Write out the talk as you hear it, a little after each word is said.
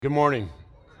Good morning.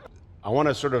 I want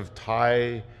to sort of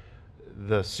tie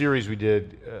the series we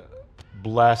did,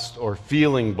 Blessed or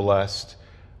Feeling Blessed.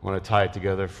 I want to tie it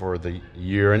together for the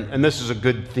year. And this is a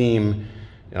good theme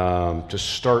to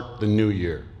start the new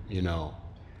year,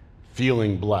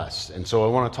 feeling blessed. And so I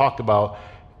want to talk about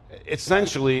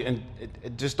essentially, and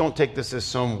just don't take this as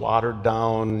some watered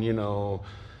down,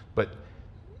 but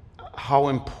how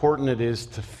important it is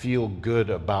to feel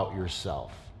good about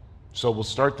yourself. So we'll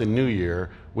start the new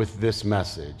year with this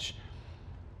message,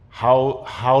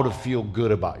 how to feel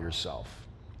good about yourself.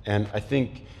 And I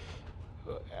think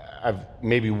I've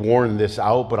maybe worn this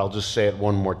out, but I'll just say it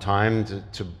one more time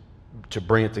to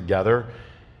bring it together.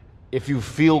 If you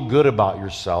feel good about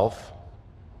yourself,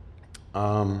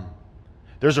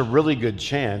 there's a really good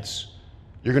chance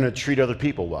you're going to treat other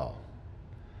people well.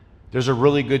 There's a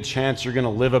really good chance you're going to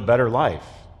live a better life.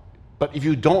 But if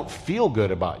you don't feel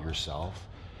good about yourself,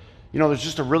 there's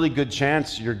just a really good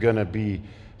chance you're going to be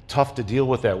tough to deal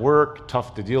with at work,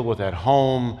 tough to deal with at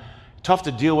home, tough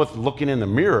to deal with looking in the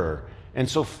mirror. And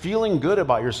so feeling good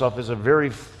about yourself is a very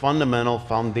fundamental,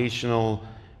 foundational,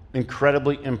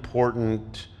 incredibly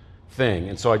important thing.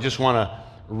 And so I just want to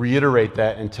reiterate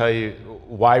that and tell you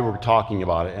why we're talking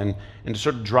about it. And to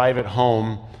sort of drive it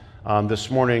home,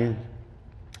 this morning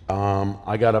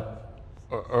I got up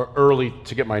early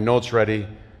to get my notes ready,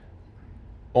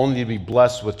 only to be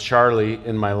blessed with Charlie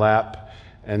in my lap.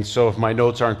 And so if my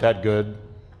notes aren't that good,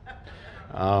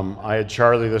 I had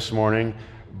Charlie this morning.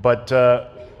 But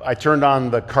I turned on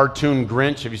the cartoon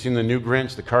Grinch. Have you seen the new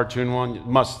Grinch, the cartoon one? You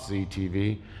must see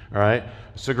TV, all right?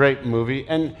 It's a great movie.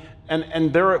 And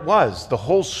there it was, the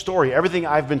whole story. Everything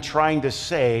I've been trying to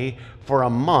say for a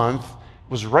month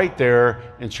was right there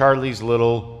in Charlie's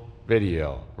little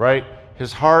video, right?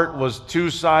 His heart was 2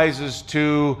 sizes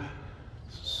too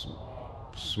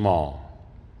small.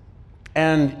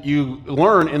 And you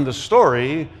learn in the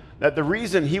story that the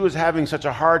reason he was having such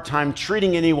a hard time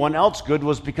treating anyone else good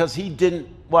was because he didn't,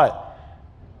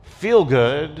 feel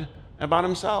good about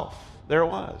himself. There it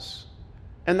was.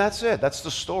 And that's it. That's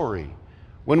the story.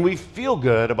 When we feel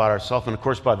good about ourselves, and of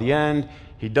course by the end,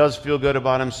 he does feel good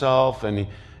about himself, and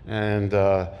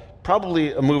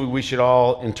probably a movie we should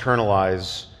all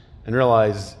internalize and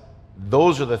realize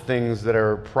those are the things that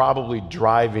are probably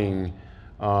driving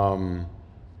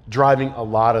a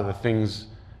lot of the things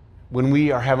when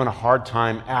we are having a hard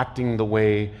time acting the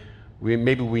way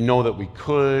maybe we know that we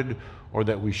could or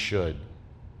that we should.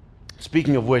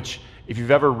 Speaking of which, if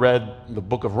you've ever read the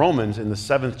book of Romans, in the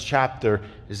 7th chapter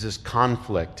is this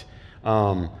conflict.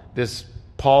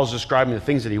 Paul's describing the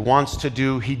things that he wants to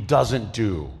do, he doesn't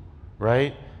do,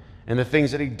 right? And the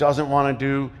things that he doesn't want to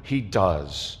do, he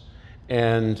does.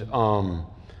 And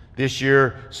this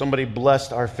year, somebody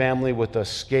blessed our family with a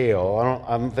scale.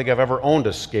 I don't think I've ever owned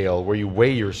a scale where you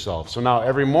weigh yourself. So now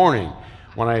every morning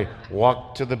when I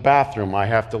walk to the bathroom, I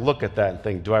have to look at that and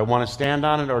think, do I want to stand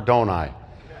on it or don't I?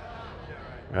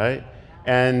 Right?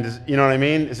 And you know what I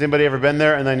mean? Has anybody ever been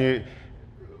there? And then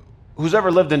who's ever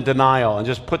lived in denial and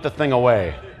just put the thing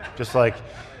away? Just like,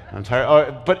 I'm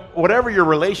tired. But whatever your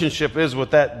relationship is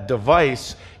with that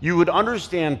device, you would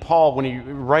understand Paul when he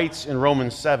writes in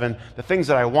Romans 7, the things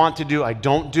that I want to do, I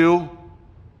don't do.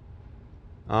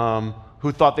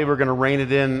 Who thought they were going to rein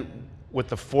it in with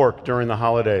the fork during the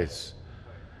holidays?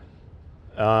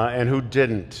 And who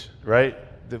didn't, right?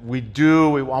 That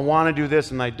I want to do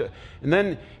this, and I do. And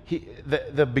then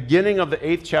the beginning of the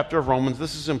 8th chapter of Romans,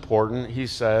 this is important, he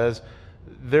says,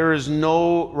 Romans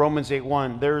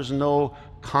 8:1, there is no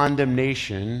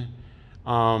condemnation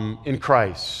in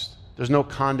Christ. There's no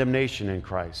condemnation in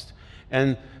Christ.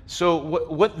 And so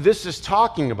what this is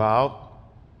talking about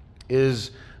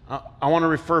is, I want to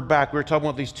refer back, we were talking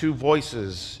about these 2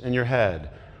 voices in your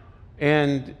head.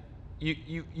 And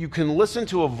you can listen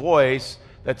to a voice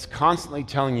that's constantly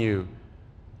telling you,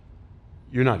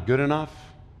 you're not good enough,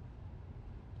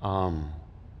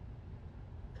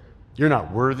 you're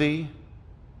not worthy.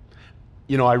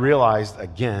 I realized,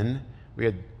 again, we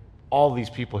had all these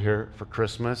people here for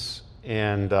Christmas,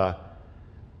 and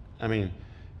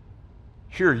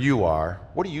here you are.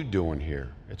 What are you doing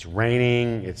here? It's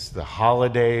raining, it's the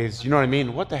holidays, you know what I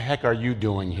mean? What the heck are you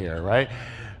doing here, right?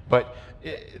 But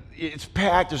it's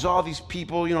packed, there's all these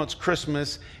people, it's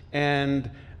Christmas, and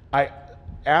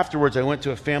afterwards I went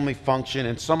to a family function,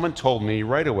 and someone told me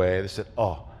right away, they said,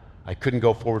 I couldn't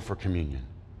go forward for communion.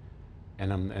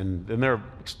 And they're an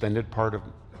extended part of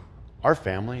our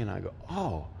family, and I go,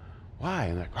 why?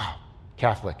 And they're like,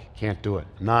 Catholic, can't do it.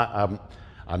 I'm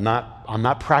I'm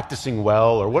not practicing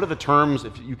well, or what are the terms,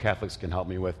 if you Catholics can help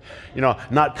me with,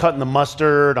 not cutting the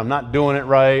mustard, I'm not doing it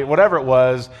right, whatever it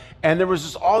was. And there was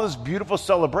just all this beautiful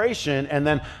celebration, and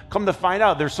then come to find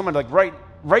out there's someone like right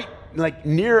like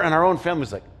near in our own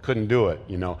families like couldn't do it,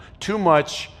 Too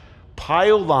much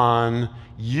piled on,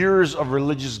 years of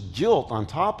religious guilt on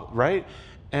top, right?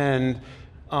 And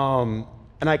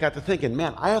I got to thinking,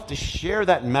 man, I have to share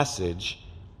that message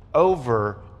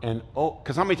over and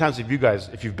because how many times have you guys,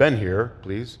 if you've been here,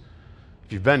 please,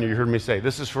 if you've been here, you heard me say,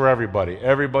 this is for everybody.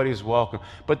 Everybody's welcome.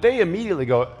 But they immediately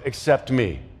go, except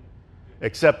me.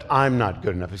 Except I'm not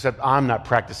good enough. Except I'm not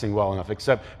practicing well enough.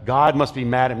 Except God must be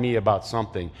mad at me about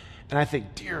something. And I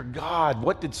think, dear God,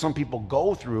 what did some people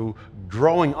go through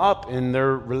growing up in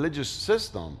their religious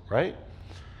system, right?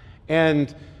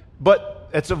 But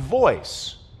it's a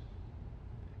voice.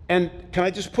 And can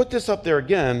I just put this up there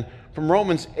again? From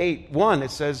Romans 8:1,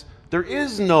 it says, there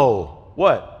is no,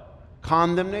 what?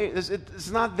 Condemnation.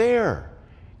 It's not there.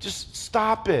 Just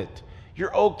stop it.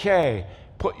 You're okay.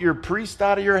 Put your priest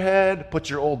out of your head. Put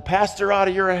your old pastor out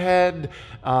of your head.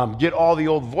 Get all the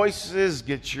old voices.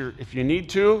 If you need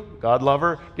to, God love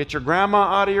her, get your grandma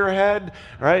out of your head,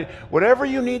 right? Whatever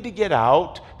you need to get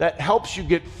out that helps you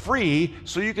get free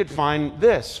so you could find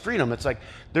this freedom. It's like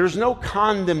there's no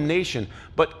condemnation,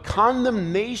 but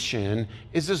condemnation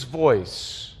is this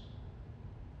voice.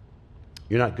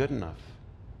 You're not good enough.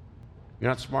 You're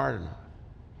not smart enough.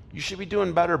 You should be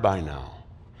doing better by now.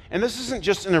 And this isn't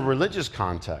just in a religious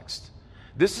context.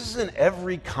 This is in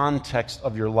every context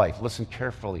of your life. Listen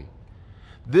carefully.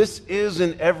 This is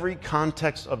in every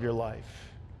context of your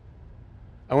life.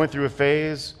 I went through a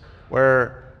phase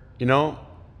where,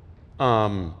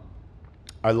 of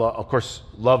course,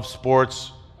 love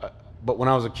sports. But when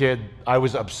I was a kid, I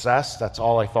was obsessed. That's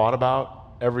all I thought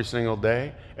about every single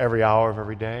day, every hour of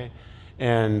every day.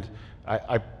 And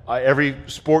I every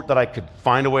sport that I could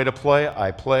find a way to play,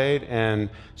 I played. And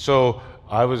so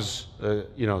I was,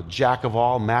 jack of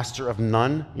all, master of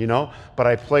none, But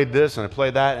I played this and I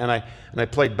played that. And I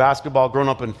played basketball growing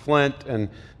up in Flint. And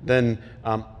then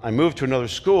I moved to another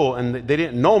school. And they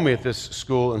didn't know me at this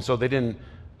school. And so they didn't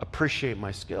appreciate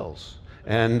my skills.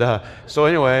 And so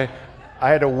anyway, I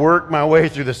had to work my way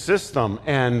through the system,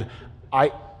 and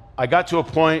I got to a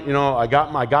point, I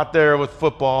got there with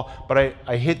football, but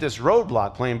I hit this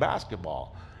roadblock playing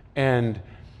basketball. And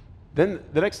then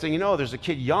the next thing you know, there's a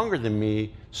kid younger than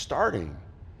me starting.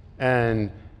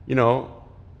 And,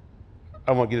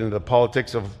 I won't get into the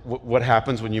politics of what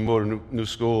happens when you move to a new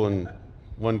school and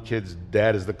one kid's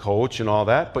dad is the coach and all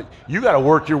that, but you got to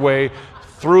work your way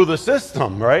through the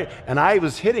system, right? And I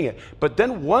was hitting it. But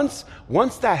then once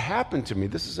that happened to me,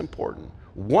 this is important.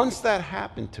 Once that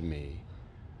happened to me,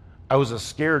 I was a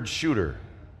scared shooter.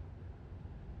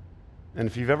 And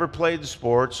if you've ever played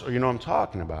sports or you know what I'm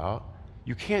talking about,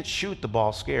 you can't shoot the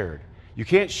ball scared. You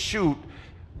can't shoot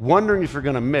wondering if you're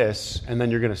going to miss and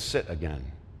then you're going to sit again.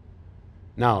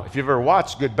 Now, if you've ever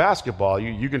watched good basketball,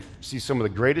 you can see some of the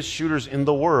greatest shooters in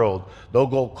the world. They'll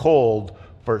go cold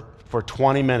for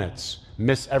 20 minutes.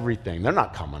 Miss everything. They're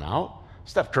not coming out.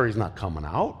 Steph Curry's not coming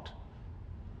out.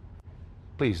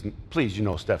 Please,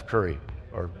 Steph Curry,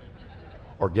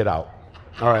 or get out.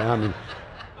 All right.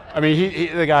 I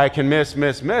mean, the guy can miss,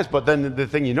 but then the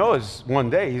thing is, one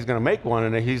day he's going to make one,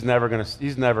 and he's never going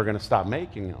to stop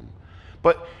making them.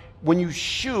 But when you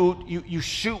shoot, you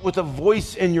shoot with a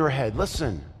voice in your head.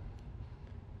 Listen,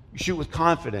 you shoot with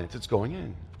confidence. It's going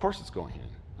in. Of course, it's going in.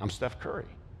 I'm Steph Curry.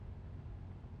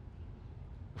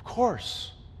 Of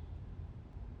course.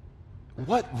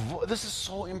 This is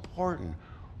so important.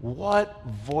 What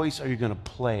voice are you going to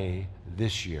play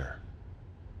this year?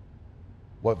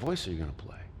 What voice are you going to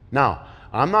play? Now,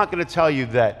 I'm not going to tell you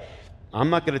that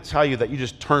you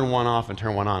just turn one off and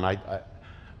turn one on.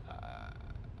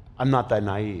 I'm not that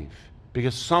naive,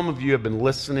 because some of you have been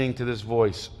listening to this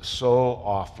voice so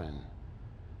often.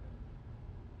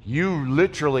 You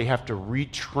literally have to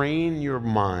retrain your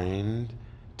mind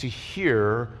to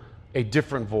hear a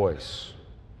different voice.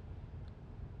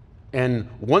 And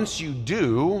once you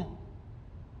do,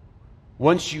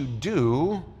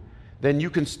 then you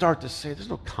can start to say, there's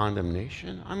no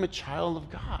condemnation. I'm a child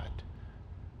of God,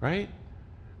 right?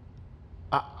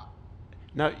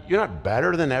 Now, you're not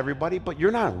better than everybody, but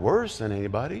you're not worse than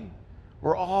anybody.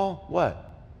 We're all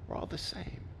what? We're all the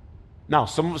same. Now,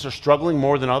 some of us are struggling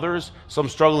more than others. Some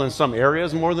struggle in some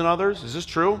areas more than others. Is this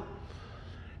true?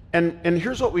 And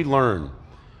here's what we learn.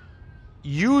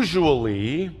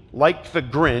 Usually, like the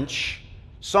Grinch,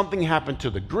 something happened to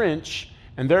the Grinch,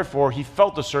 and therefore he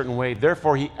felt a certain way,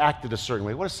 therefore he acted a certain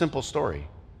way. What a simple story.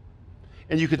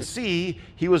 And you can see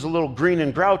he was a little green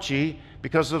and grouchy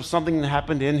because of something that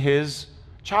happened in his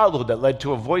childhood that led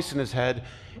to a voice in his head.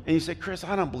 And you say, Chris,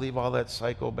 I don't believe all that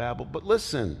psychobabble. But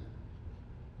listen,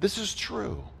 this is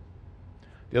true.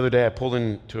 The other day I pulled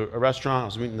into a restaurant. I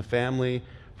was meeting the family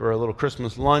for a little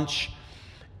Christmas lunch.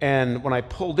 And when I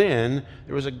pulled in,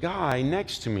 there was a guy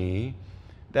next to me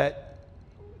that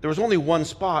there was only one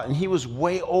spot, and he was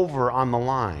way over on the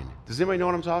line. Does anybody know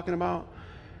what I'm talking about?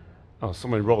 Oh,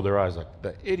 somebody rolled their eyes like,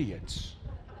 the idiots.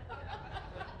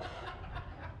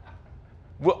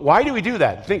 Why do we do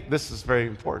that? I think this is very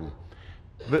important.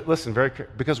 But listen,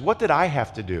 because what did I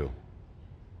have to do?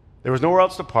 There was nowhere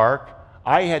else to park.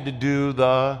 I had to do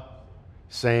the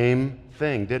same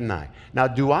thing, didn't I? Now,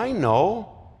 do I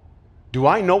know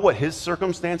what his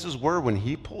circumstances were when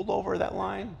he pulled over that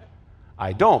line?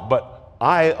 I don't, but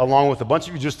I, along with a bunch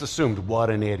of you, just assumed, what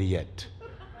an idiot.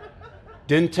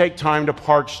 Didn't take time to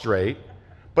park straight,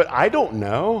 but I don't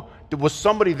know. Was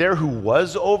somebody there who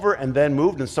was over and then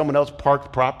moved and someone else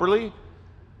parked properly?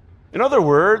 In other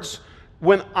words,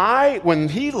 when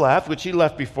he left, which he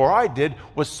left before I did,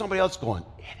 was somebody else going,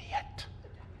 idiot,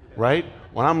 right?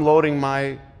 When I'm loading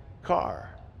my car.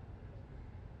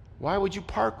 Why would you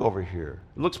park over here?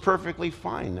 It looks perfectly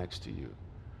fine next to you.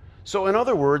 So in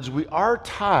other words, we are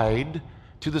tied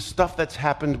to the stuff that's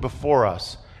happened before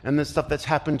us and the stuff that's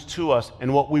happened to us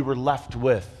and what we were left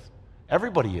with.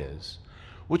 Everybody is,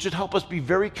 which would help us be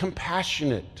very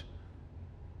compassionate.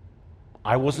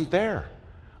 I wasn't there.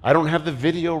 I don't have the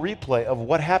video replay of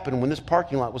what happened when this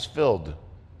parking lot was filled.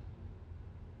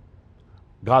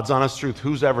 God's honest truth,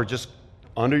 who's ever just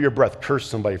under your breath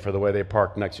cursed somebody for the way they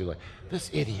parked next to you? Like,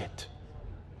 this idiot.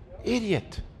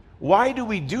 Idiot. Why do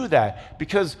we do that?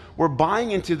 Because we're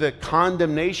buying into the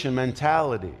condemnation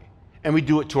mentality. And we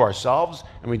do it to ourselves,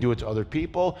 and we do it to other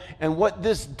people. And what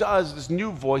this does, this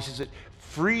new voice, is it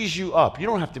frees you up. You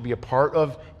don't have to be a part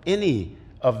of any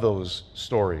of those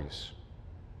stories.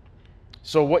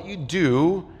 So what you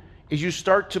do is you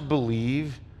start to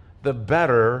believe the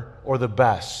better or the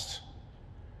best.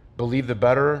 Believe the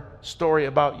better story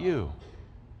about you.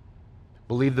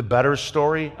 Believe the better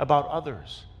story about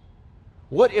others.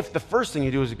 What if the first thing you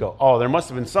do is you go, oh, there must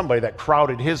have been somebody that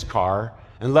crowded his car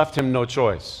and left him no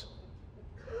choice.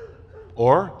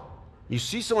 Or you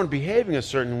see someone behaving a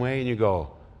certain way and you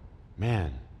go,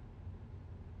 man,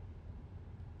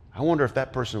 I wonder if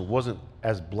that person wasn't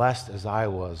as blessed as I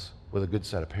was with a good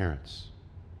set of parents.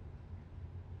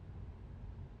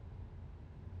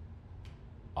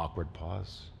 Awkward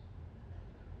pause.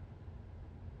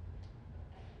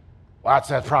 Well, that's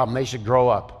that problem. They should grow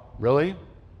up. Really?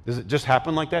 Does it just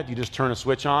happen like that? Do you just turn a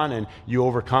switch on and you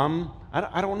overcome?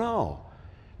 I don't know.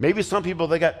 Maybe some people,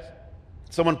 they got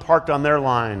someone parked on their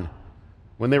line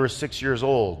when they were 6 years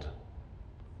old.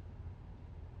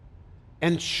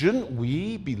 And shouldn't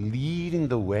we be leading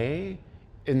the way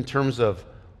in terms of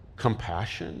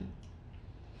compassion?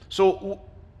 So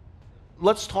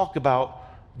let's talk about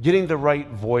getting the right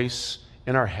voice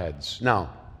in our heads.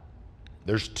 Now,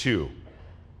 there's two.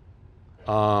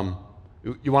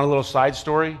 You want a little side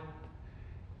story?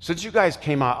 Since you guys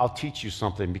came out, I'll teach you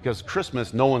something, because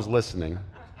Christmas, no one's listening.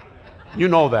 You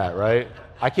know that, right?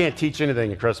 I can't teach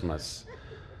anything at Christmas.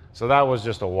 So that was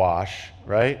just a wash,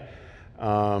 right?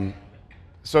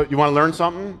 So you want to learn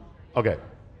something? Okay.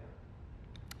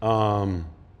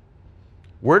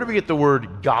 Where do we get the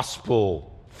word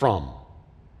gospel from?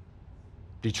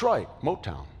 Detroit,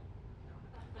 Motown.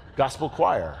 Gospel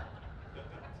choir.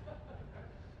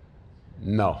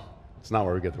 No, it's not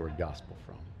where we get the word gospel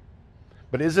from.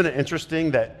 But isn't it interesting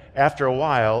that after a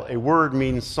while, a word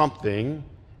means something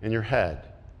in your head?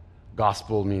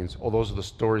 Gospel means, oh, those are the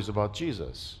stories about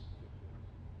Jesus.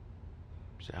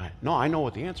 You say, no, I know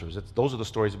what the answer is. Those are the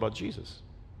stories about Jesus.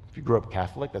 If you grew up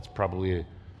Catholic, that's probably a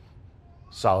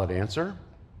solid answer.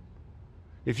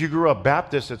 If you grew up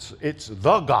Baptist, it's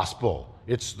the gospel.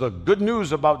 It's the good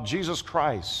news about Jesus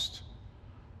Christ,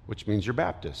 which means you're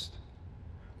Baptist.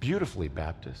 Beautifully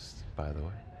Baptist, by the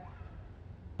way.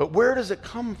 But where does it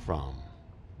come from?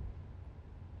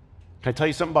 Can I tell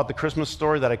you something about the Christmas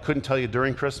story that I couldn't tell you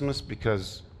during Christmas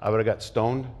because I would have got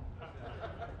stoned?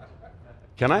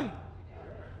 Can I?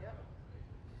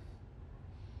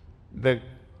 The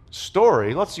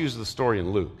story, let's use the story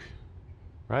in Luke,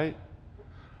 right?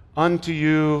 Unto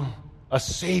you a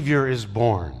Savior is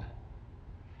born.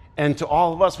 And to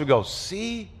all of us, we go,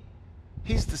 see?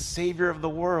 He's the Savior of the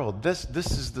world. This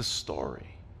is the story.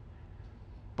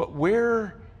 But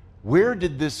where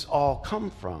did this all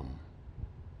come from?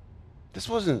 This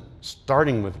wasn't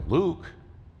starting with Luke.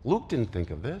 Luke didn't think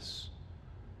of this.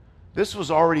 This was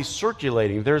already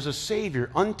circulating. There's a Savior.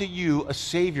 Unto you a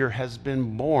Savior has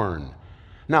been born.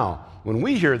 Now, when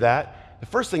we hear that, the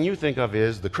first thing you think of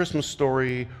is the Christmas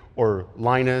Story or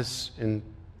Linus and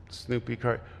Snoopy,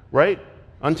 right?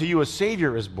 Unto you a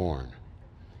Savior is born.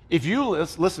 If you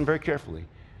listen very carefully,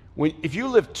 if you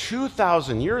lived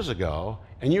 2,000 years ago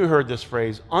and you heard this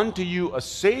phrase, unto you a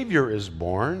Savior is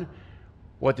born,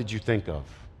 what did you think of?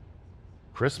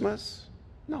 Christmas?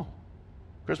 No.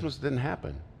 Christmas didn't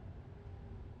happen.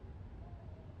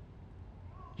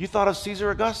 You thought of Caesar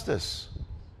Augustus.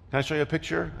 Can I show you a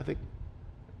picture? I think,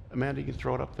 Amanda, you can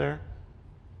throw it up there.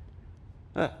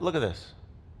 Look at this.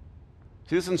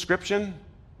 See this inscription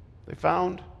they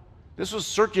found? This was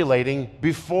circulating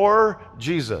before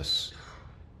Jesus,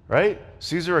 right?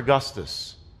 Caesar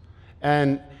Augustus.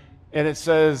 And it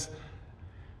says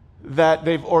that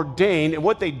they've ordained, and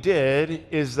what they did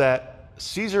is that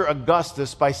Caesar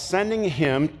Augustus, by sending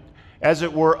him, as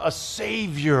it were, a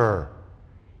savior,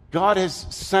 God has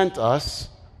sent us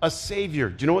a savior.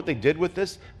 Do you know what they did with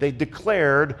this? They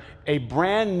declared a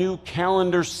brand new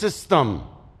calendar system.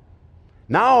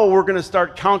 Now we're going to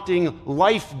start counting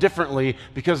life differently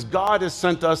because God has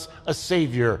sent us a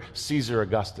savior, Caesar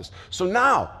Augustus. So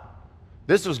now,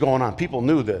 this was going on. People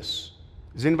knew this.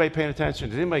 Is anybody paying attention?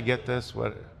 Did anybody get this?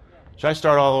 Should I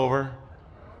start all over?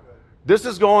 This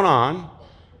is going on.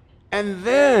 And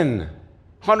then,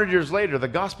 100 years later, the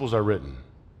Gospels are written.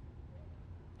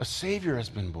 A Savior has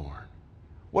been born.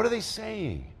 What are they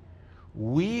saying?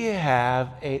 We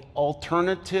have an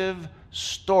alternative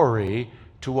story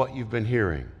to what you've been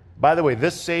hearing. By the way,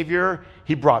 this Savior,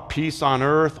 he brought peace on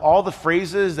earth. All the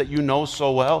phrases that you know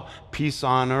so well, peace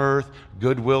on earth,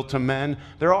 goodwill to men,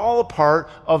 they're all a part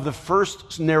of the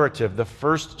first narrative, the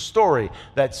first story,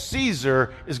 that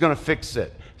Caesar is going to fix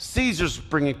it. Caesar's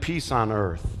bringing peace on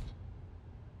earth.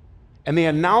 And they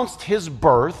announced his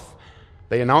birth.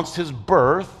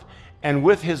 And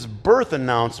with his birth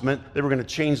announcement, they were going to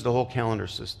change the whole calendar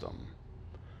system.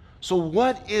 So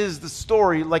what is the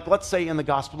story, like let's say in the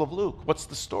Gospel of Luke? What's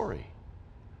the story?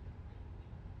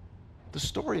 The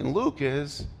story in Luke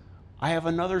is, I have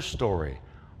another story.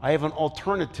 I have an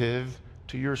alternative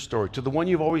to your story. To the one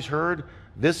you've always heard,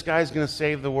 this guy's going to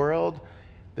save the world.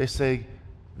 They say,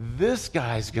 this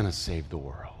guy's going to save the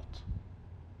world.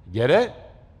 Get it?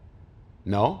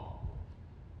 No.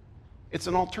 It's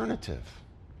an alternative.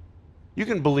 You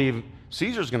can believe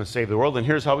Caesar's going to save the world, and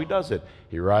here's how he does it.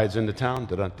 He rides into town,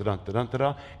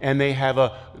 and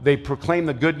they proclaim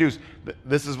the good news.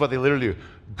 This is what they literally do.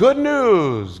 Good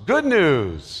news, good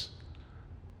news.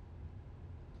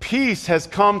 Peace has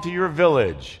come to your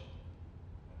village.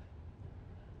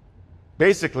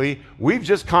 Basically, we've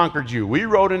just conquered you. We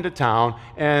rode into town,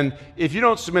 and if you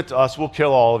don't submit to us, we'll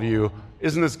kill all of you.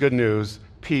 Isn't this good news?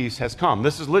 Peace has come.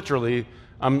 This is literally,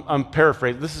 I'm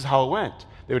paraphrasing, this is how it went.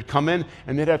 They would come in,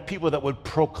 and they'd have people that would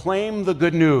proclaim the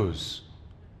good news.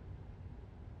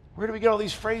 Where do we get all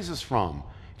these phrases from?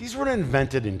 These weren't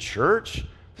invented in church.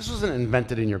 This wasn't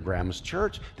invented in your grandma's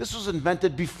church. This was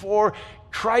invented before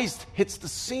Christ hits the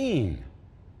scene.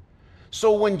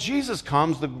 So when Jesus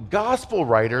comes, the gospel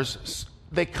writers,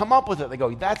 they come up with it. They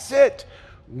go, that's it.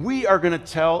 We are going to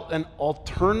tell an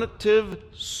alternative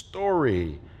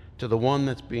story to the one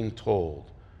that's being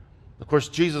told. Of course,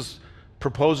 Jesus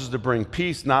proposes to bring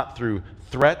peace not through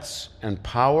threats and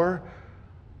power,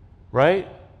 right?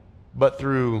 But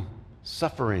through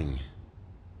suffering,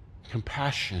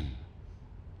 compassion,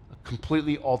 a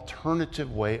completely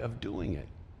alternative way of doing it.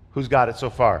 Who's got it so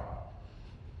far?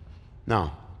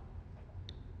 Now,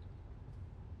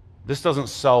 this doesn't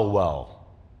sell well.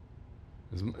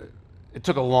 It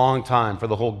took a long time for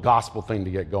the whole gospel thing to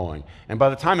get going. And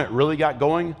by the time it really got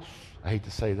going, I hate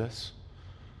to say this,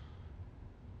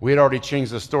 we had already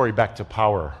changed the story back to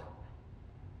power.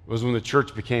 It was when the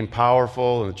church became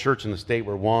powerful and the church and the state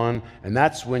were one, and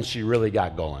that's when she really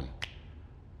got going.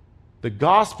 The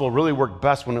gospel really worked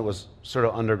best when it was sort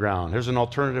of underground. Here's an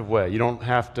alternative way. You don't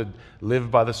have to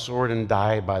live by the sword and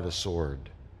die by the sword.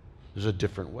 There's a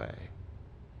different way.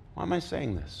 Why am I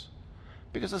saying this?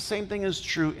 Because the same thing is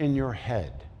true in your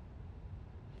head.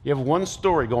 You have one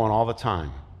story going all the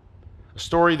time. A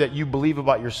story that you believe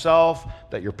about yourself,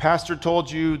 that your pastor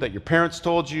told you, that your parents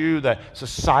told you, that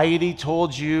society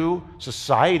told you.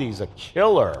 Society's a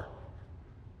killer.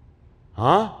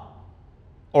 Huh?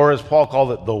 Or as Paul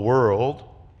called it, the world,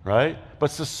 right?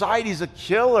 But society's a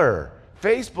killer.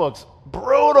 Facebook's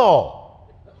brutal.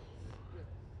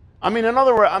 I mean, in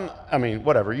other words,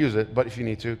 whatever, use it, but if you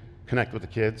need to, connect with the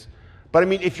kids. But I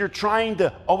mean, if you're trying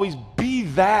to always be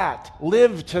that,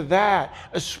 live to that,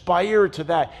 aspire to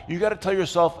that, you got to tell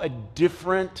yourself a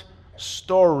different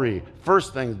story.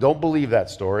 First thing, don't believe that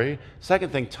story.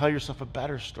 Second thing, tell yourself a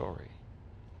better story.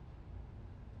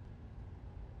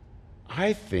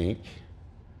 I think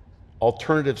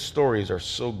alternative stories are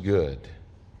so good.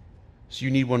 So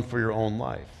you need one for your own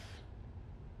life.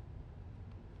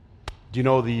 Do you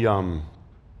know the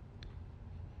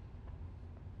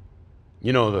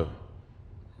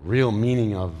real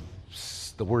meaning of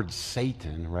the word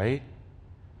Satan, right?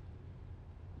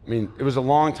 I mean, it was a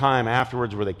long time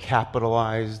afterwards where they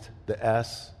capitalized the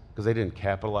S, because they didn't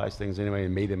capitalize things anyway,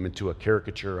 and made him into a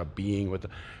caricature, a being with a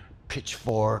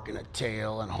pitchfork and a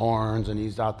tail and horns, and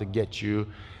he's out to get you.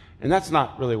 And that's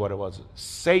not really what it was.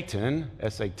 Satan,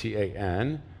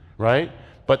 S-A-T-A-N, right?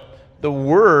 But the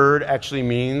word actually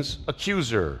means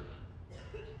accuser.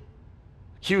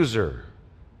 Accuser.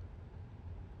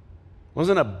 It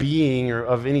wasn't a being or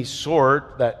of any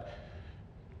sort that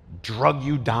drug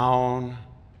you down.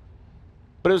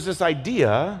 But it was this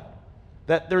idea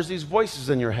that there's these voices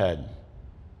in your head,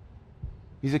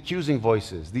 these accusing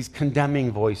voices, these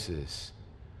condemning voices.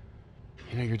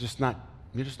 You're just not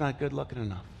good looking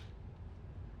enough.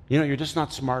 You're just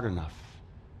not smart enough.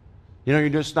 You're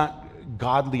just not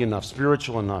godly enough,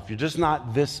 spiritual enough. You're just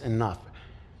not this enough.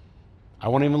 I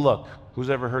won't even look. Who's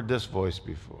ever heard this voice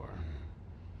before?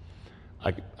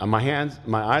 My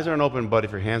eyes aren't open, but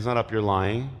if your hand's not up, you're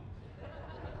lying.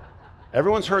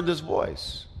 Everyone's heard this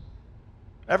voice.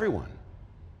 Everyone.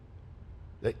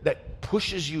 That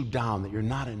pushes you down, that you're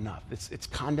not enough. It's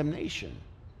condemnation.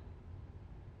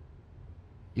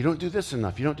 You don't do this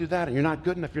enough. You don't do that. You're not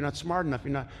good enough. You're not smart enough.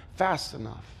 You're not fast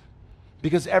enough.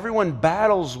 Because everyone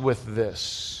battles with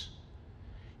this.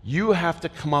 You have to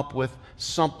come up with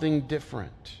something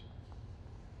different.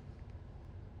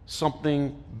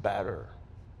 Something better.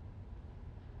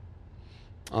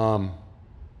 I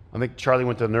think Charlie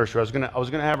went to the nursery. I was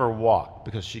gonna have her walk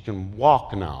because she can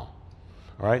walk now.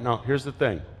 All right. Now here's the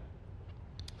thing.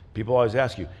 People always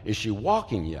ask you, "Is she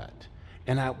walking yet?"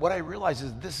 And what I realize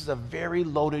is this is a very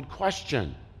loaded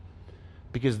question,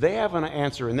 because they have an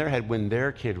answer in their head when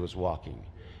their kid was walking,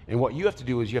 and what you have to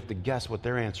do is you have to guess what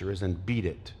their answer is and beat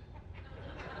it.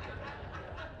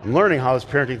 I'm learning how this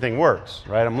parenting thing works.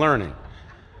 Right. I'm learning.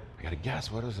 I got to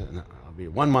guess, what is it? No, I'll be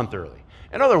 1 month early.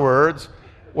 In other words,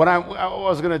 when I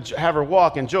was going to have her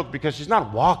walk and joke, because she's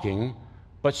not walking,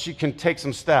 but she can take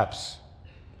some steps.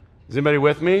 Is anybody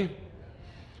with me?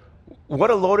 What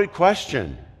a loaded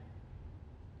question,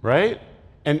 right?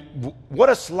 And what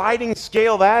a sliding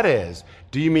scale that is.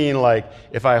 Do you mean like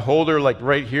if I hold her like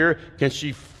right here, can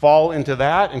she fall into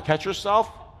that and catch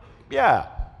herself? Yeah,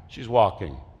 she's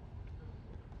walking.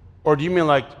 Or do you mean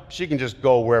like she can just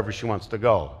go wherever she wants to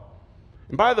go?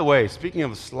 And by the way, speaking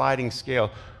of a sliding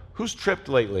scale, who's tripped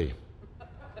lately?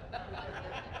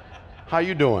 How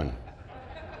you doing?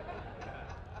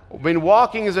 I mean,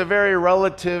 walking is a very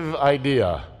relative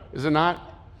idea, is it not?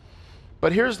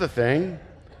 But here's the thing.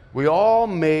 We all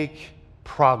make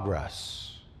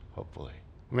progress, hopefully.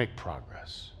 We make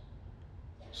progress.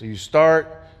 So you start,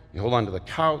 you hold on to the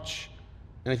couch,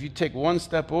 and if you take one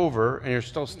step over and you're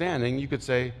still standing, you could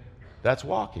say, that's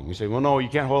walking. You say, well, no, you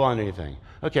can't hold on to anything.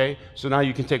 Okay, so now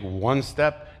you can take one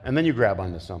step, and then you grab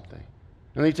onto something.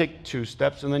 And then you take 2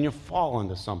 steps, and then you fall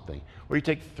onto something. Or you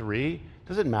take 3.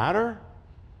 Does it matter?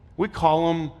 We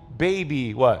call them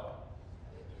baby what?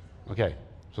 Okay,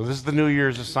 so this is the New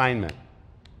Year's assignment.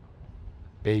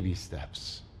 Baby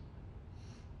steps.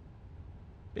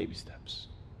 Baby steps.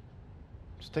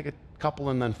 Just take a couple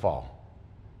and then fall.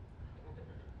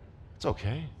 It's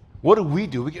okay. What do? We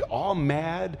get all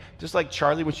mad, just like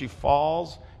Charlie when she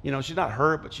falls. She's not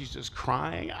hurt, but she's just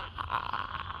crying.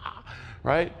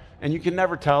 Right? And you can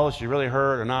never tell if she really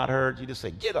hurt or not hurt. You just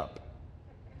say, get up.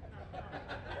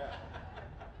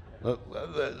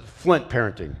 Flint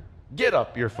parenting. Get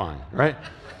up, you're fine, right?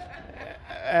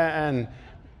 And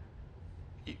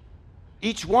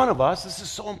each one of us, this is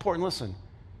so important. Listen,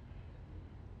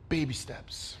 baby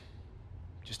steps.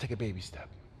 Just take a baby step.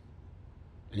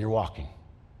 And you're walking.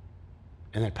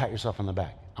 And then pat yourself on the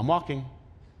back. I'm walking.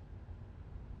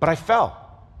 But I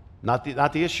fell. Not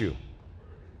the issue.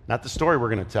 Not the story we're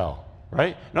going to tell,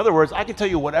 right? In other words, I can tell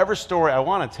you whatever story I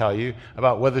want to tell you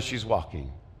about whether she's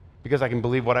walking, because I can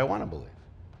believe what I want to believe.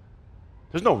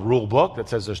 There's no rule book that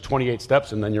says there's 28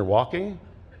 steps and then you're walking.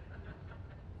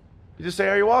 You just say,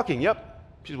 are you walking?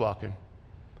 Yep, she's walking.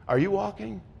 Are you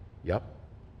walking? Yep.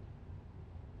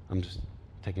 I'm just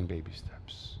taking baby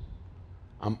steps.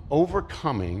 I'm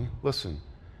overcoming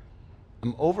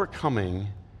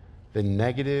the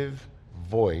negative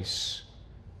voice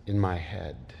in my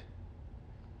head.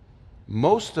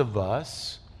 Most of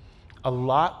us, a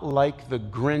lot like the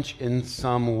Grinch in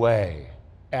some way,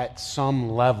 at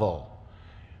some level.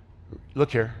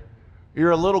 Look here.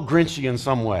 You're a little Grinchy in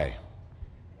some way,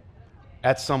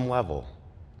 at some level.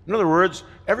 In other words,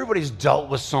 everybody's dealt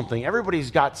with something.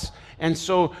 Everybody's got, and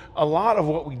so a lot of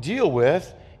what we deal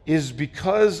with is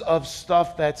because of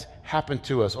stuff that's happened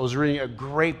to us. I was reading a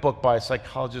great book by a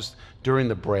psychologist during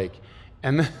the break,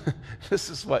 and this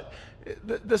is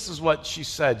what she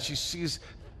said. She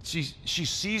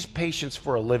sees patients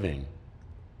for a living.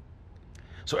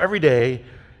 So every day,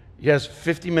 he has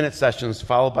 50-minute sessions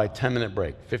followed by a 10-minute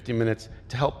break, 50 minutes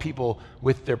to help people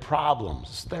with their problems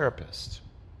as therapists.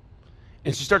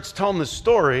 And she starts telling this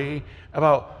story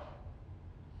about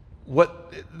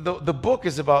what the book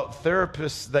is about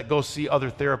therapists that go see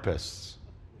other therapists.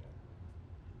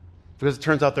 Because it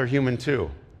turns out they're human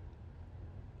too.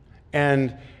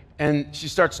 And she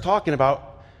starts talking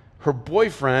about her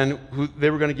boyfriend, who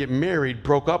they were going to get married,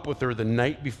 broke up with her the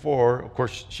night before. Of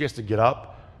course, she has to get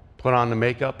up, put on the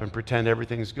makeup, and pretend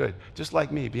everything's good. Just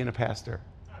like me, being a pastor.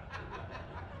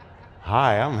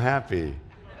 Hi, I'm happy.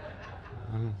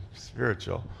 I'm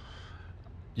spiritual.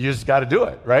 You just got to do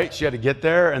it, right? She had to get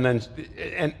there, and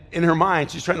in her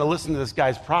mind, she's trying to listen to this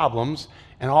guy's problems,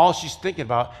 and all she's thinking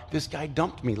about, this guy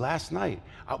dumped me last night.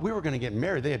 We were going to get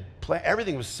married. They had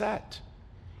everything was set.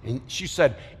 And she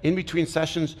said, in between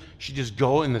sessions, she'd just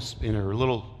go in her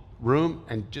little room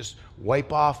and just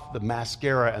wipe off the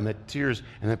mascara and the tears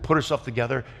and then put herself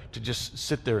together to just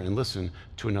sit there and listen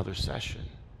to another session.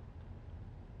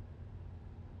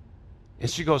 And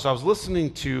she goes, I was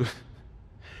listening to,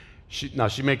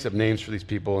 she makes up names for these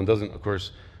people and doesn't, of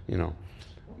course,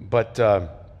 but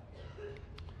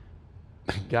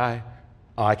guy,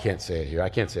 I can't say it here. I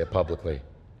can't say it publicly.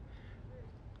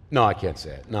 No, I can't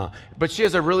say it. No. But she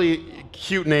has a really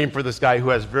cute name for this guy who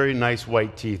has very nice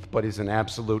white teeth, but is an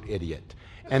absolute idiot.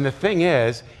 And the thing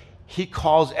is, he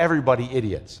calls everybody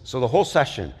idiots. So the whole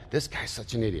session, this guy's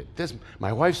such an idiot.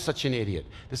 My wife's such an idiot.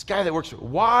 This guy that works for,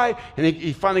 why? And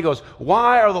he finally goes,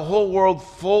 why are the whole world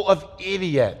full of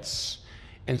idiots?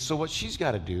 And so what she's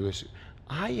got to do is,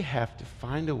 I have to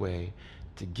find a way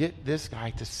to get this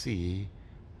guy to see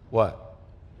what?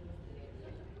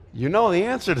 You know the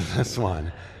answer to this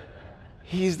one.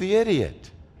 He's the idiot.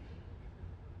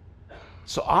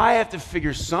 So I have to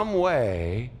figure some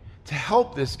way to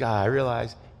help this guy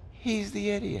realize he's the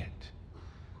idiot.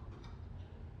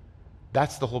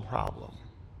 That's the whole problem.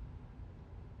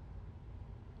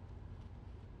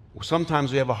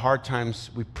 Sometimes we have a hard time,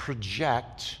 we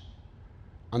project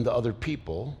onto other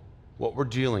people what we're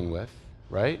dealing with,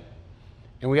 right?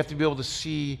 And we have to be able to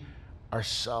see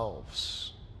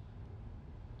ourselves.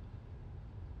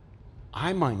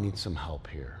 I might need some help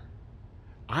here.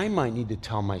 I might need to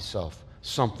tell myself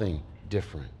something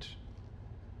different.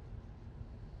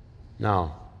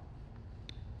 Now,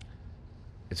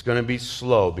 it's going to be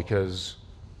slow because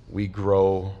we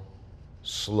grow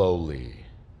slowly.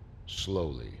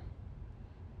 Slowly.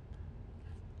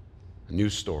 A new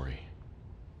story.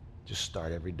 Just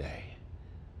start every day.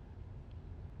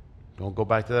 Don't go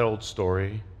back to that old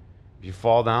story. If you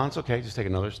fall down, it's okay. Just take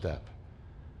another step.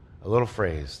 A little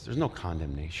phrase. There's no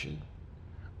condemnation.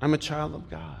 I'm a child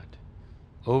of God.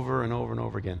 Over and over and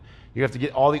over again. You have to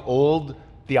get all the old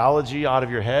theology out of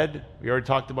your head. We already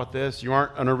talked about this. You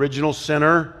aren't an original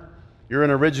sinner. You're an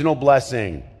original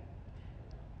blessing.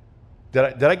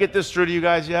 Did I get this through to you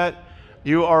guys yet?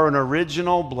 You are an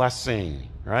original blessing,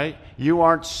 right? You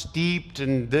aren't steeped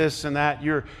in this and that.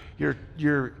 You're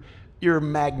a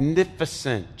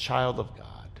magnificent child of God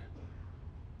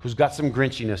who's got some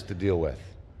grinchiness to deal with.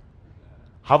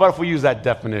 How about if we use that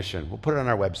definition? We'll put it on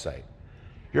our website.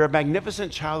 You're a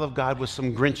magnificent child of God with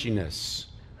some grinchiness.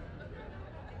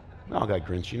 We all got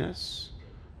grinchiness.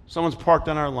 Someone's parked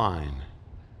on our line.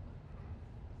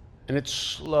 And it's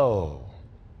slow.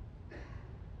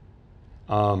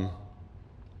 In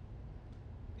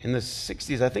the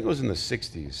 60s, I think it was in the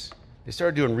 60s, they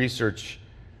started doing research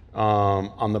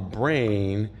on the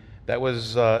brain that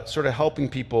was sort of helping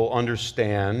people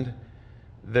understand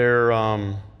their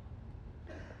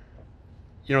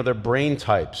brain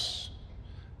types,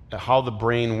 how the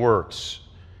brain works.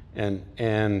 And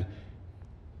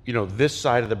this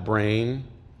side of the brain,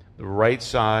 the right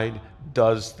side,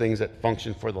 does things that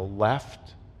function for the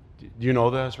left. Do you know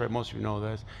this, right? Most of you know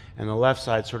this. And the left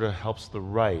side sort of helps the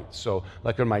right. So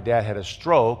like when my dad had a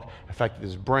stroke, affected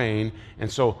his brain.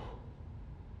 And so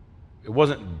it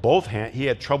wasn't both hands. He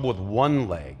had trouble with one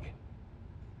leg.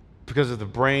 Because if the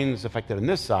brain's affected on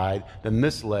this side, then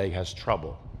this leg has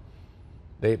trouble.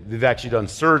 They've actually done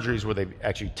surgeries where they've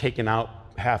actually taken out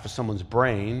half of someone's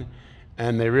brain,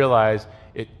 and they realized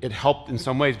it helped in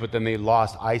some ways, but then they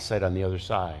lost eyesight on the other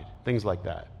side. Things like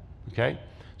that. Okay?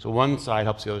 So one side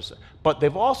helps the other side. But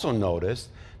they've also noticed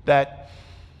that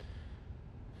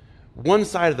one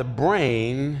side of the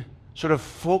brain sort of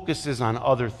focuses on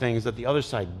other things that the other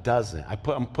side doesn't.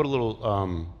 I'm put a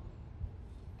little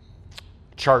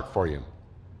chart for you.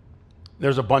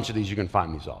 There's a bunch of these. You can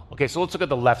find these all. Okay, so let's look at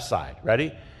the left side.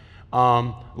 Ready?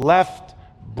 Left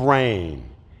brain,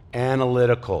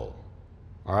 analytical,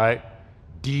 all right?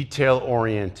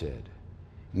 Detail-oriented,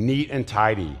 neat and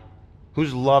tidy.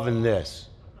 Who's loving this?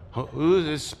 Who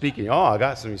is speaking? Oh, I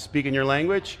got somebody speaking your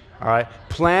language. All right.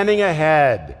 Planning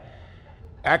ahead.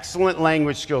 Excellent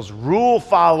language skills. Rule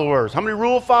followers. How many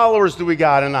rule followers do we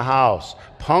got in the house?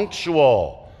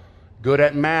 Punctual. Good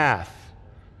at math.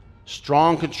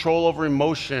 Strong control over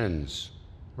emotions.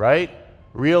 Right?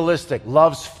 Realistic.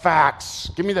 Loves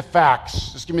facts. Give me the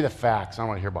facts. Just give me the facts. I don't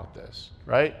want to hear about this.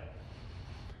 Right?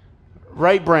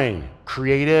 Right brain.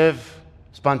 Creative.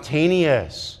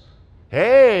 Spontaneous.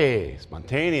 Hey,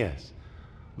 spontaneous.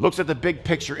 Looks at the big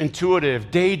picture, intuitive,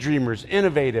 daydreamers,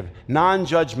 innovative,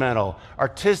 non-judgmental,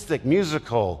 artistic,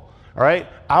 musical, all right?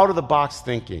 Out of the box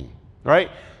thinking, all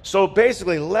right? So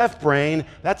basically, left brain,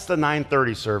 that's the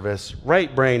 9:30 service.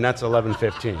 Right brain, that's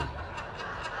 11:15.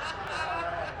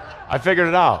 I figured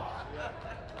it out.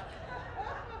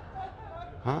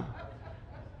 Huh?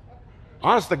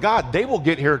 Honest to God, they will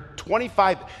get here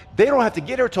 25, they don't have to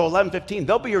get here till 11:15.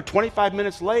 They'll be here 25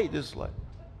 minutes late. Just like,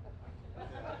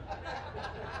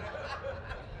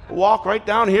 walk right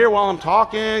down here while I'm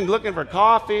talking, looking for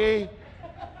coffee.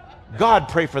 God,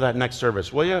 pray for that next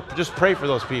service, will you? Just pray for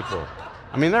those people.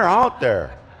 I mean, they're out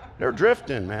there. They're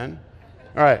drifting, man.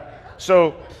 All right,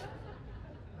 so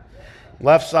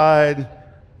left side,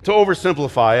 to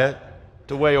oversimplify it,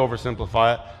 to way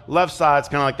oversimplify it, left side's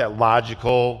kind of like that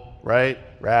logical, right?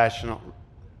 Rational.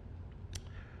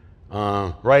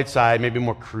 Right side, maybe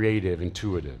more creative,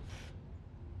 intuitive.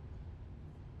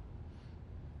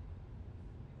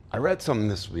 I read something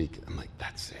this week. I'm like,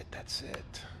 that's it.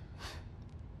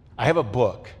 I have a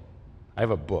book.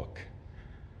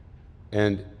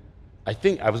 And I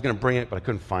think I was going to bring it, but I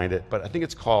couldn't find it. But I think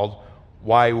it's called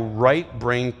Why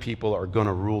Right-Brained People Are Going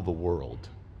to Rule the World.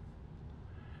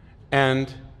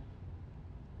 And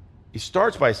he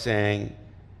starts by saying,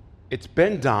 it's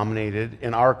been dominated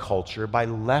in our culture by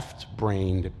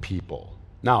left-brained people.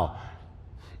 Now,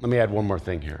 let me add one more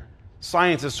thing here.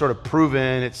 Science has sort of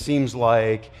proven, it seems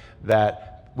like,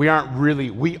 that we aren't really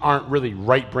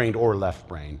right-brained or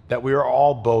left-brained, that we are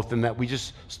all both, and that we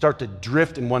just start to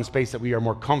drift in one space that we are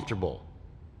more comfortable.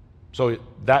 So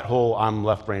that whole I'm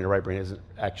left-brained or right-brained isn't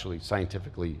actually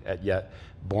scientifically yet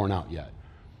borne out yet.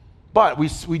 But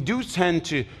we do tend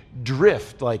to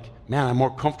drift like, man, I'm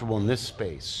more comfortable in this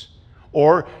space.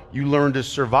 Or you learn to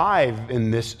survive in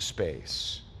this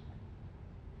space.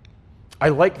 I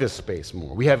like this space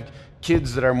more. We have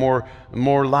kids that are more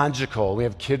logical. We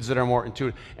have kids that are more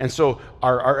intuitive. And so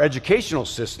our educational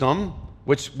system,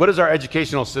 what is our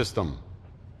educational system?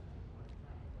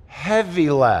 Heavy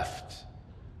left.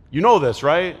 You know this,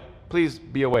 right? Please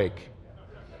be awake.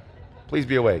 Please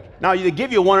be awake. Now, they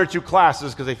give you one or two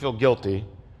classes because they feel guilty.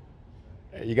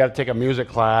 You got to take a music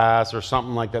class or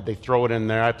something like that. They throw it in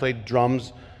there. I played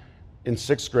drums in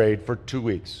 6th grade for 2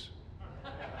 weeks.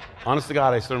 Honest to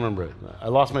God, I still remember it. I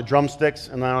lost my drumsticks,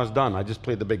 and then I was done. I just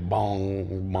played the big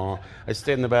bong, bong. I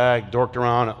stayed in the back, dorked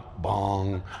around,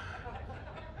 bong.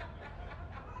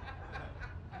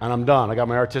 And I'm done. I got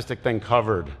my artistic thing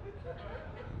covered.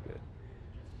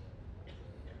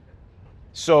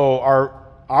 So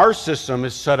our system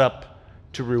is set up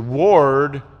to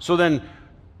reward. So then,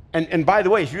 and by the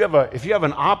way, if you have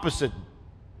an opposite,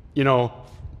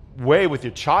 way with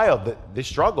your child, that they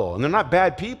struggle, and they're not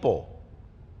bad people.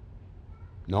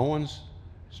 No one's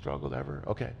struggled ever?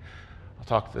 Okay. I'll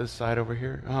talk to this side over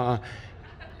here.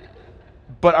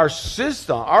 But our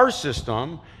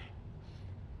system,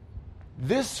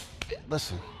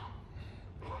 listen,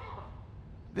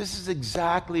 this is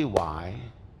exactly why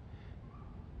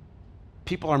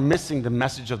people are missing the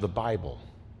message of the Bible.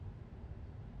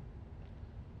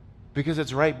 Because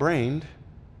it's right-brained,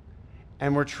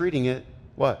 and we're treating it,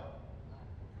 what?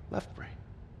 Left-brained.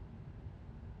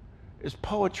 It's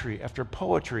poetry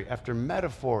after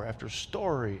metaphor, after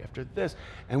story, after this.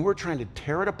 And we're trying to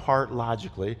tear it apart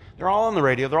logically. They're all on the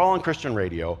radio. They're all on Christian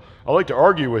radio. I like to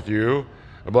argue with you,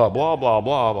 blah, blah, blah,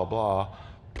 blah, blah, blah.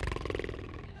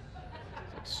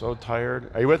 So tired.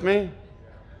 Are you with me?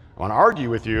 I want to argue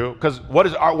with you, because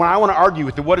when I want to argue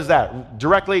with you, what is that?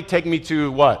 Directly take me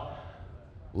to what?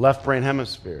 Left brain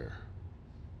hemisphere.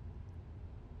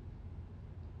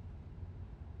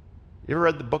 You ever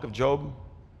read the book of Job?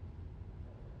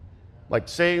 Like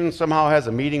Satan somehow has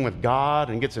a meeting with God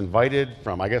and gets invited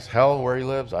from, I guess, hell where he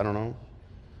lives. I don't know.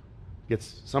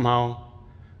 Gets somehow,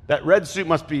 that red suit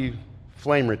must be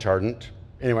flame retardant.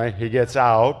 Anyway, he gets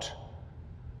out.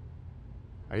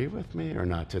 Are you with me or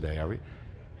not today? Are we?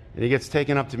 And he gets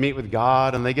taken up to meet with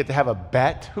God, and they get to have a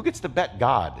bet. Who gets to bet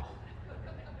God?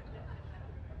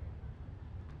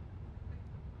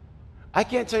 I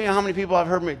can't tell you how many people I've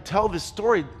heard me tell this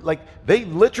story. Like, they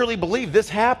literally believe this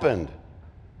happened.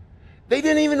 They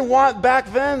didn't even want,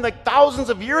 back then, like thousands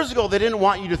of years ago, they didn't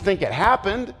want you to think it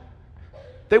happened.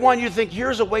 They want you to think,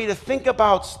 here's a way to think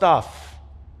about stuff.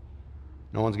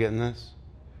 No one's getting this?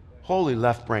 Holy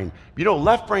left brain. You know,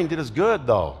 left brain did us good,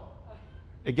 though.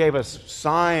 It gave us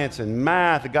science and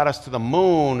math. It got us to the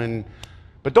moon.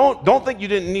 But don't think you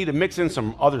didn't need to mix in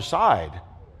some other side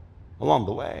along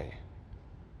the way.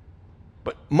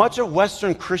 But much of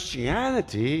Western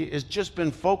Christianity has just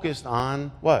been focused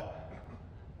on what?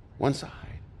 One side.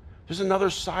 There's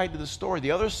another side to the story.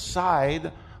 The other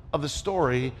side of the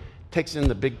story takes in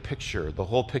the big picture, the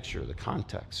whole picture, the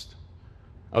context.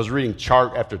 I was reading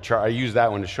chart after chart. I used that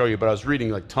one to show you, but I was reading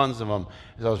like tons of them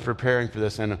as I was preparing for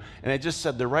this, and it just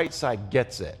said the right side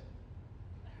gets it.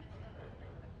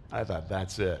 I thought,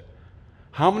 that's it.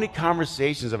 How many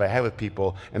conversations have I had with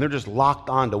people, and they're just locked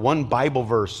on to one Bible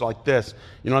verse like this,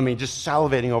 you know what I mean, just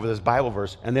salivating over this Bible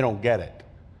verse, and they don't get it.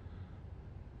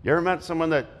 You ever met someone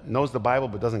that knows the Bible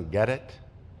but doesn't get it?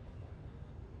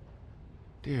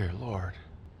 Dear Lord,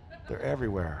 they're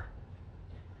everywhere.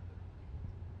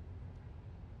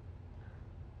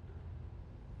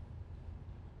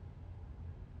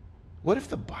 What if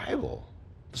the Bible,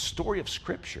 the story of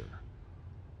Scripture,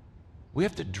 we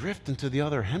have to drift into the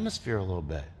other hemisphere a little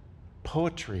bit?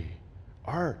 Poetry,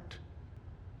 art.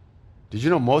 Did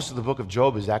you know most of the book of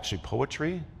Job is actually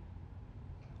poetry?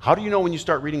 How do you know when you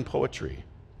start reading poetry?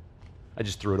 I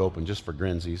just threw it open just for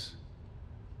grinsies.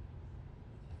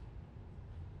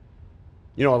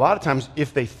 You know, a lot of times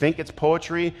if they think it's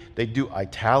poetry, they do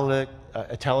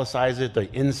italicize it, they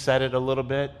inset it a little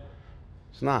bit.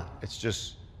 It's not. It's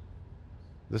just,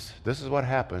 this is what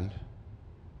happened.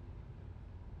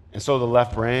 And so the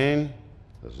left brain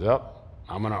says, yep,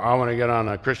 I'm gonna get on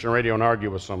a Christian radio and argue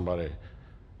with somebody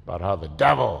about how the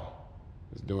devil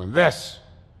is doing this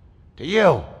to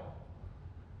you.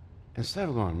 Instead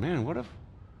of going, man, what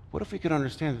if we could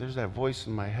understand that there's that voice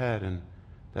in my head and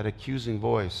that accusing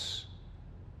voice,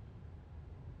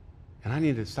 and I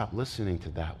need to stop listening to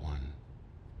that one,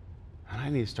 and I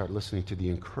need to start listening to the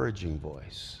encouraging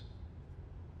voice.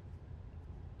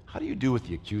 How do you do with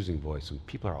the accusing voice when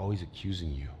people are always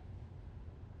accusing you?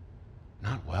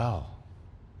 Not well.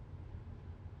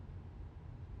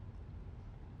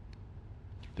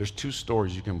 There's two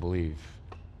stories you can believe.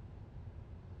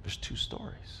 There's two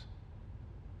stories.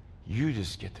 You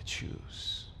just get to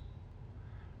choose.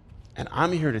 And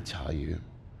I'm here to tell you,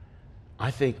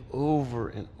 I think over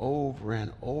and over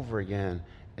and over again,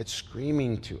 it's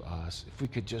screaming to us, if we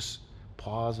could just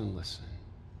pause and listen.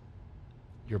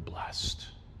 You're blessed.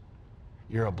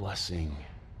 You're a blessing.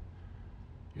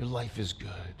 Your life is good.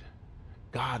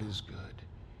 God is good.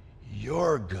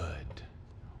 You're good.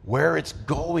 Where it's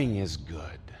going is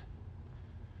good.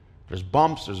 There's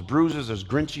bumps, there's bruises, there's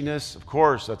grinchiness. Of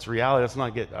course, that's reality. Let's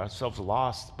not get ourselves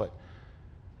lost, but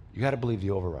you got to believe the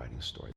overriding story.